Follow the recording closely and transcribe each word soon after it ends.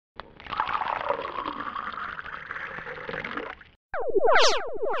Hey,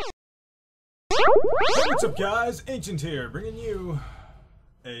 what's up guys? Ancient here, bringing you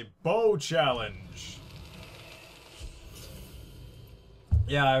a bow challenge.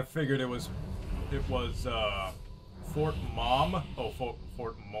 Yeah, I figured it was Fort Mom? Oh,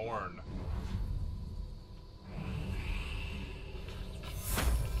 Fort Morn.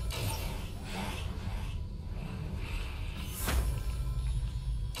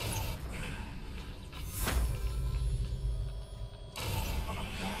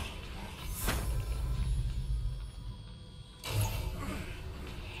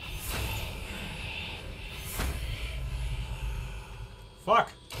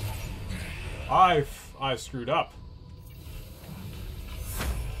 Fuck! I screwed up.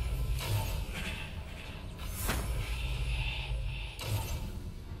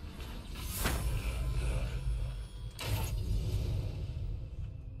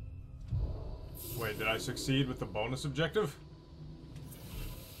 Wait, did I succeed with the bonus objective?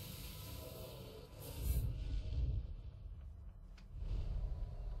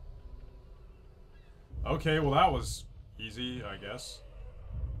 Okay, well that was easy, I guess.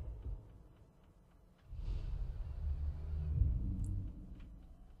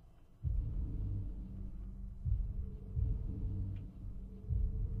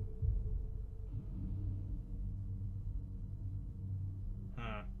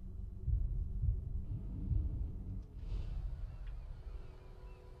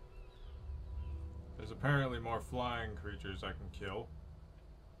 There's apparently more flying creatures I can kill.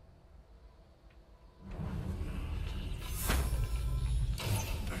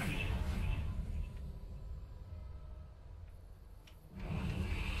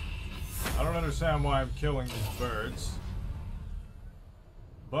 I don't understand why I'm killing these birds.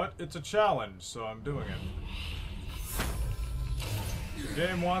 But it's a challenge, so I'm doing it. The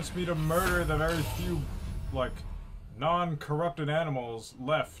game wants me to murder the very few, like, non-corrupted animals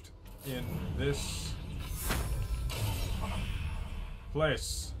left in this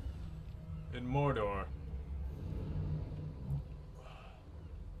place in Mordor.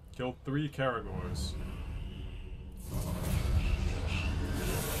 Killed 3 Caragors.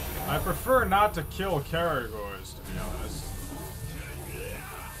 I prefer not to kill Caragors, to be honest.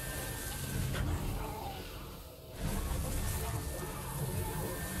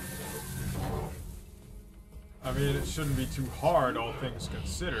 I mean, it shouldn't be too hard, all things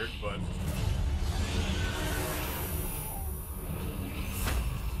considered, but...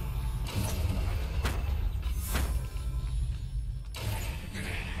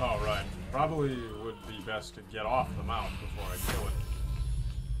 Oh, right. Probably would be best to get off the mount before I kill it.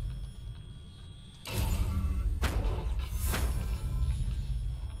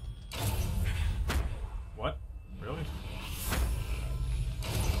 What? Really?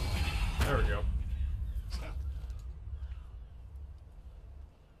 There we go.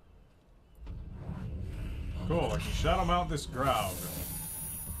 Cool, I can shadow mount this Graug.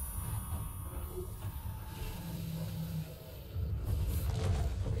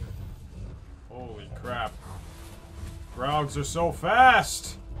 Holy crap. Graugs are so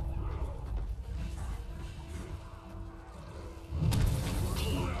fast!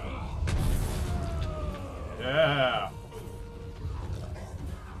 Yeah!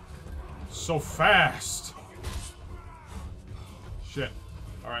 So fast! Shit.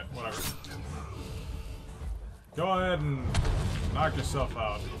 Alright, whatever. Go ahead and knock yourself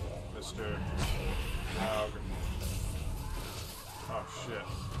out, Mr. Graug. Oh, shit.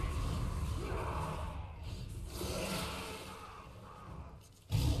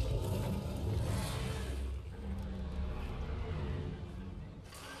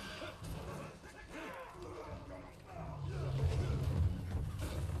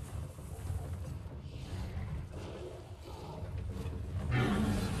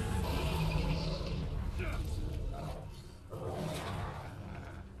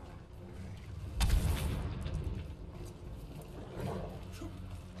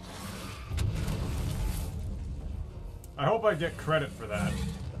 I hope I get credit for that.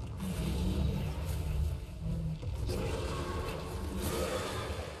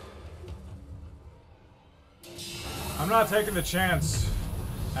 I'm not taking the chance.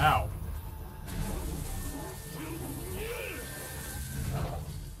 Ow.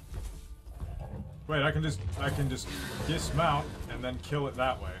 Wait, I can just dismount and then kill it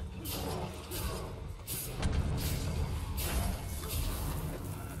that way.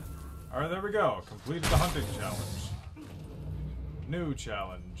 Alright, there we go. Completed the hunting challenge. New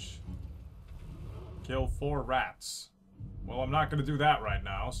challenge. Kill 4 rats. Well, I'm not gonna do that right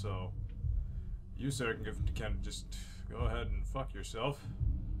now, so you, sir, can just go ahead and fuck yourself.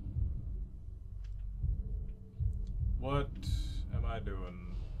 What am I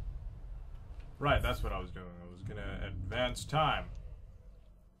doing? Right, that's what I was doing. I was gonna advance time.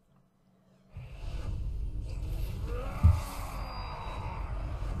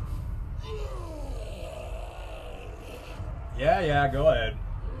 Yeah, go ahead.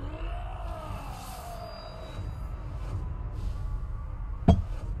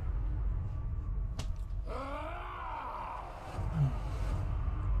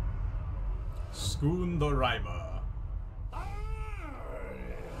 Schoon the Rhymer.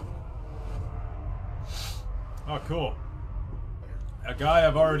 Oh, cool. A guy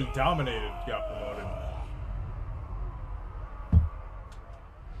I've already dominated got promoted.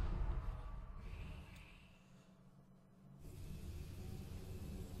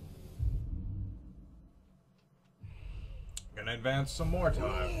 Gonna advance some more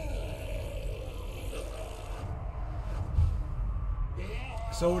time.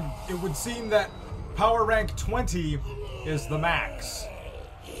 So it would seem that power rank 20 is the max.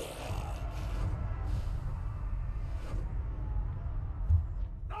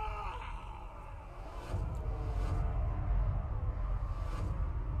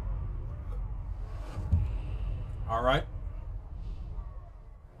 Alright.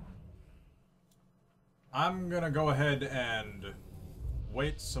 I'm gonna go ahead and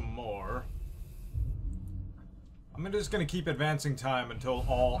wait some more. I'm just gonna keep advancing time until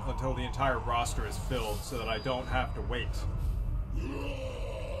the entire roster is filled so that I don't have to wait.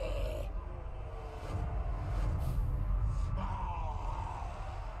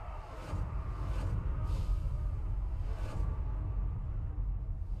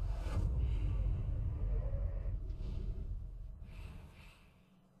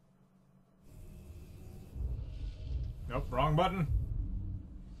 Nope, wrong button.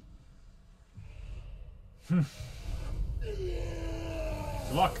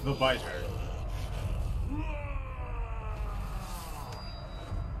 Luck the Biter.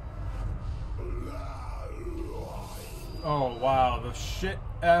 Oh wow, the shit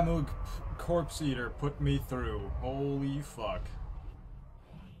Amug Corpse Eater put me through. Holy fuck.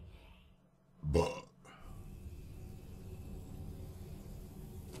 Buh.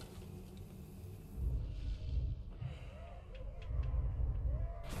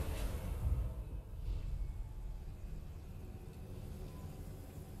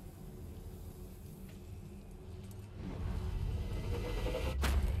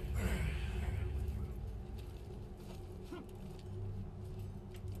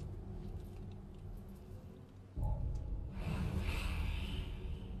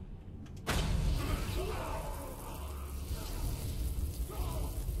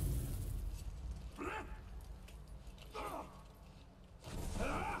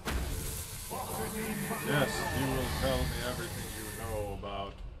 Yes, you will tell me everything you know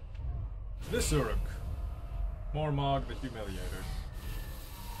about this Uruk. Mormog the Humiliator.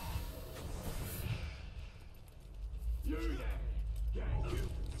 You there. Yeah, you.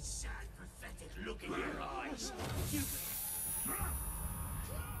 The sad, pathetic look in your eyes. You.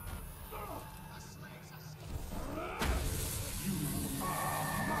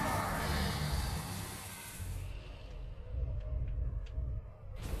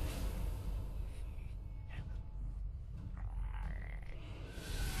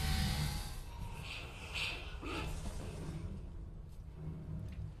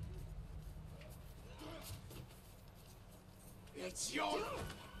 It's your...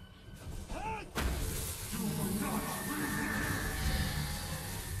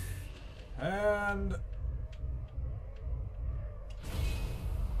 And...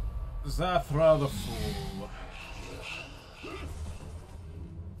 Zathra the Fool.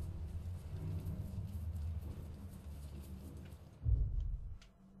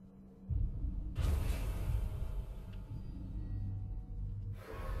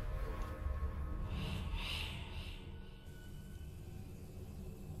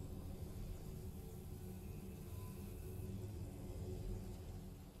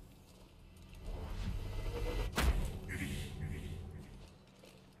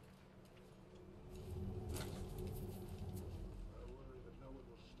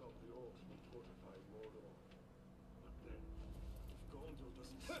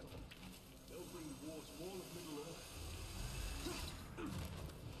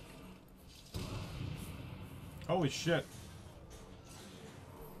 Holy shit.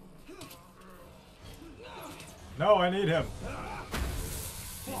 No, I need him.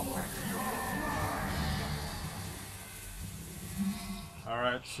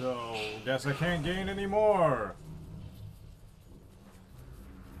 Alright, so guess I can't gain any more.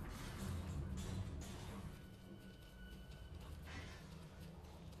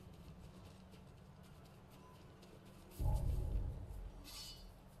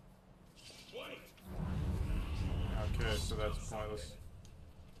 close.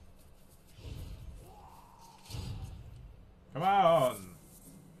 Come on!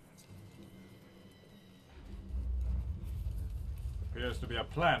 Appears to be a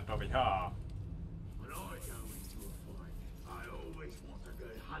plant over here. When I go into a fight, I always want a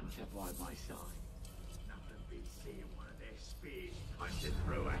good hunter by my side. Nothing beats seeing one of their spears punching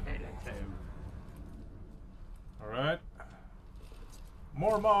through a head or two. Alright.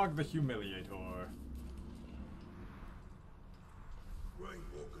 Mormog the Humiliator.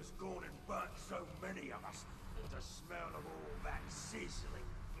 Rainwalker's gone and burnt so many of us that the smell of all that sizzling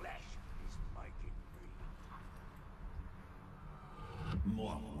flesh is making me.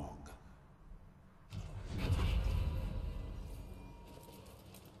 Mormog.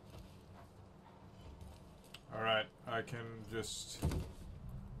 Alright, I can just...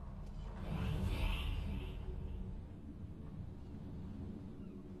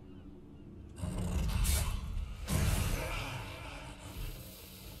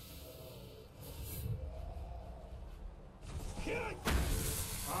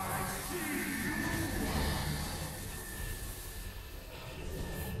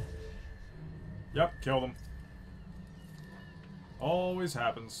 Yep, killed him. Always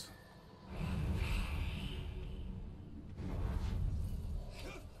happens.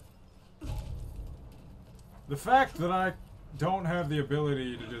 The fact that I don't have the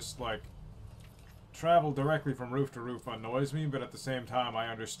ability to just, like, travel directly from roof to roof annoys me, but at the same time I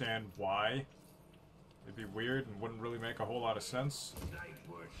understand why. It'd be weird and wouldn't really make a whole lot of sense.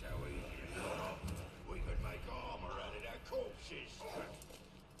 We could make armor out of our corpses.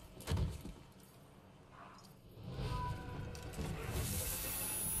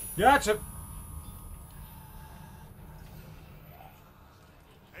 Gotcha!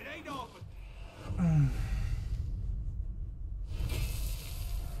 It ain't open.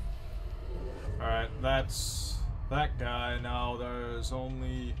 Alright, that's that guy. Now there's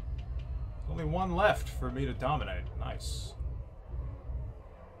only one left for me to dominate. Nice.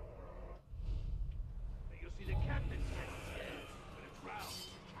 You'll see the captain's head when it's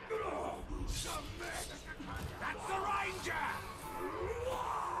round. Some mess. That's the ranger.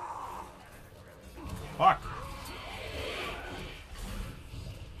 Fuck!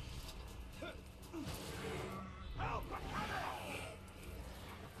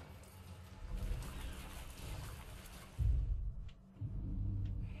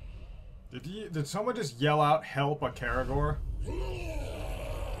 Did someone just yell out, "Help a Caragor"?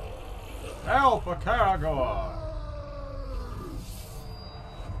 Help a Caragor!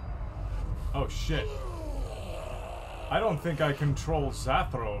 Oh shit. I don't think I control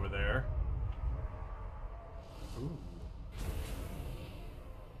Zathra over there. Ooh.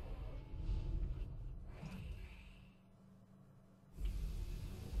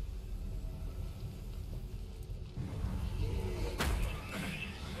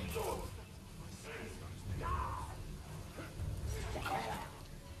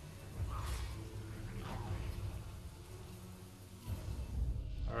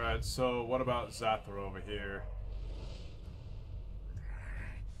 Alright, so what about Zathra over here?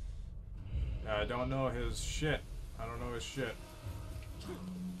 I don't know his shit. I don't know his shit.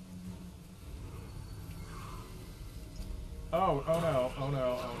 Oh, oh no, oh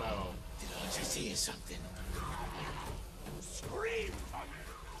no, oh no. Did I just hear something? Scream!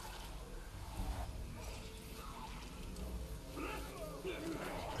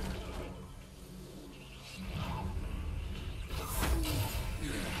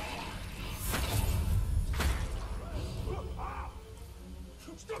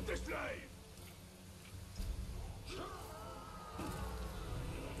 Stop this flame!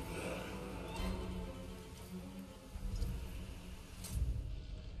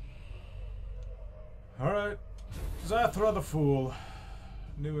 Alright. Zathra the Fool.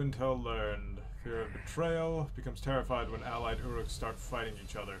 New intel learned. Fear of betrayal. Becomes terrified when allied Uruks start fighting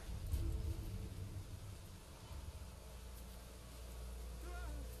each other.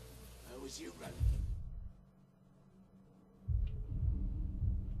 That was you, brother.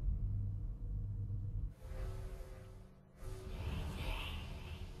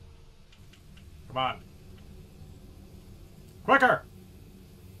 Come on. Quicker!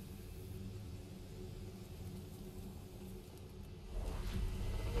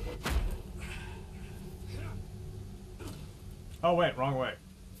 Oh wait, wrong way.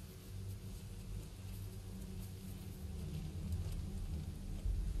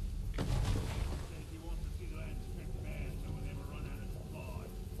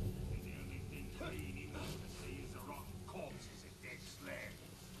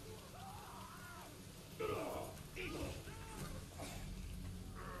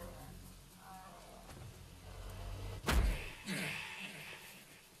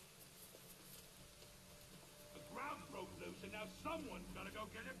 Someone's gotta go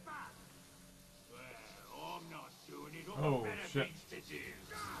get it back. Well, I'm not doing it. Oh, shit.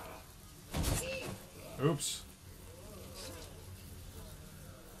 Oops.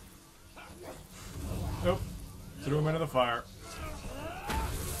 Nope. Threw him into the fire.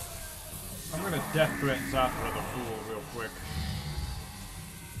 I'm gonna death threat Zathra the Fool real quick.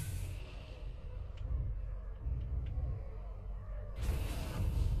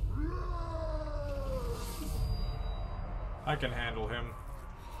 I can handle him.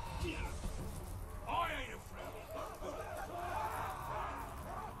 I ain't afraid.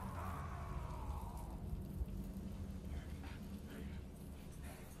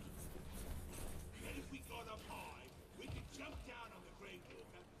 And if we got up high, we could jump down on the Grey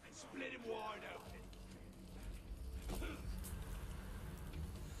Walker and split him wide open.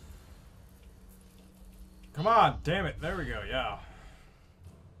 Come on, damn it. There we go, yeah.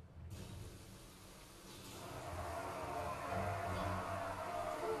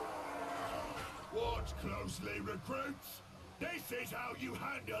 Watch closely, recruits. This is how you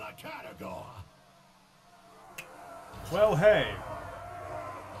handle a category. Well, hey.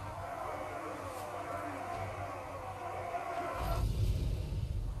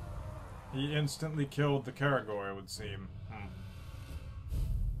 He instantly killed the Karagor, it would seem.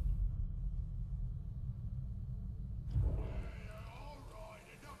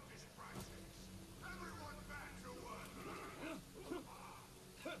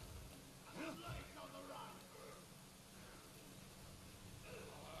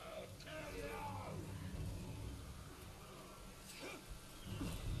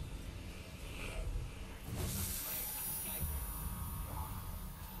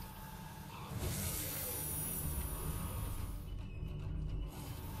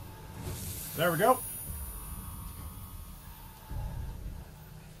 There we go.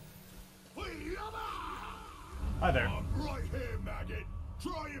 Hi there. I'm right here, maggot.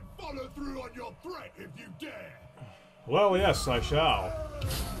 Try and follow through on your threat if you dare. Well, yes, I shall.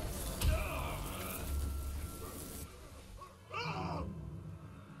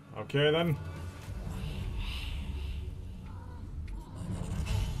 Okay, then.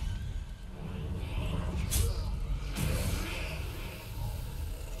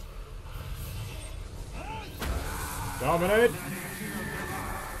 Dominate.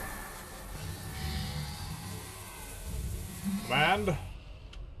 Command.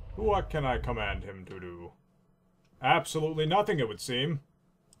 What can I command him to do? Absolutely nothing, it would seem.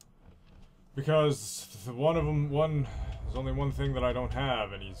 Because there's only one thing that I don't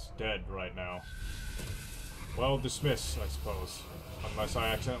have, and he's dead right now. Well, dismiss, I suppose. Unless I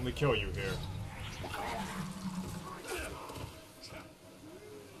accidentally kill you here.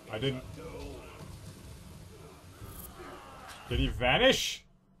 I didn't... Did he vanish?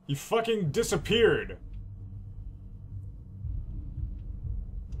 He fucking disappeared.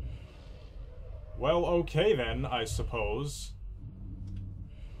 Well, okay then, I suppose.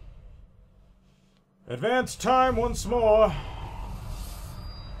 Advance time once more.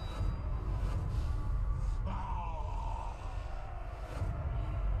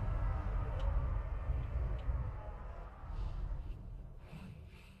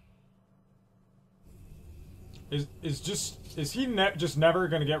 Is he just never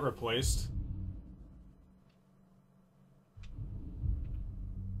gonna get replaced?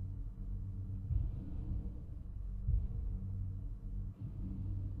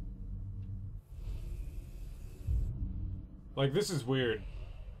 Like, this is weird.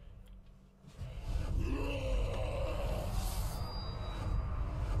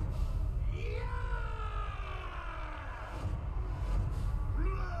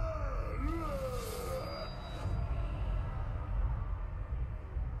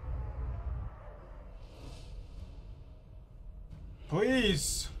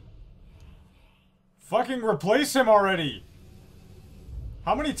 Please! Fucking replace him already!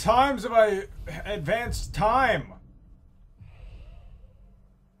 How many times have I advanced time?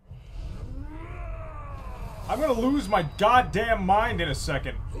 I'm gonna lose my goddamn mind in a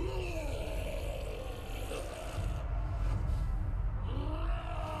second.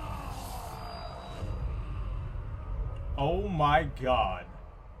 Oh my god.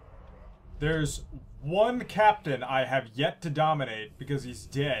 There's one captain I have yet to dominate because he's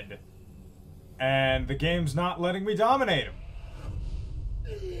dead. And the game's not letting me dominate him.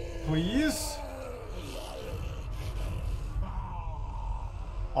 Please?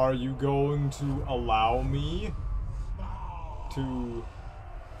 Are you going to allow me to...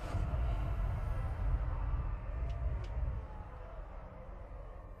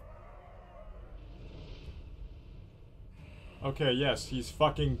 Okay, yes, he's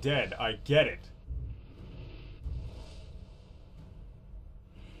fucking dead. I get it.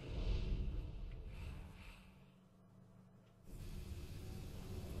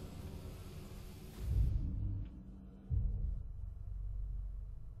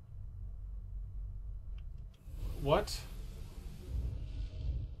 What?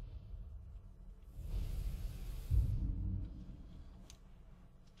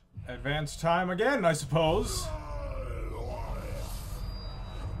 Advance time again, I suppose.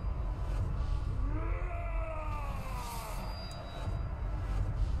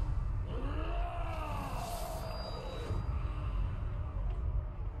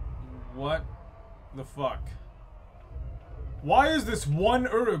 What the fuck? Why is this one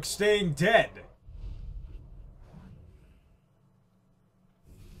Uruk staying dead?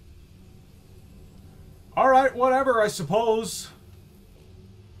 Alright, whatever, I suppose.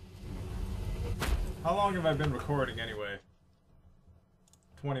 How long have I been recording anyway?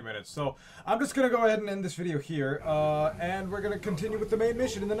 20 minutes. So, I'm just gonna go ahead and end this video here, and we're gonna continue with the main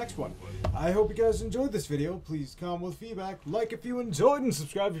mission in the next one. I hope you guys enjoyed this video. Please comment with feedback, like if you enjoyed, and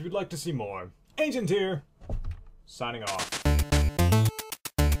subscribe if you'd like to see more. Ancient here, signing off.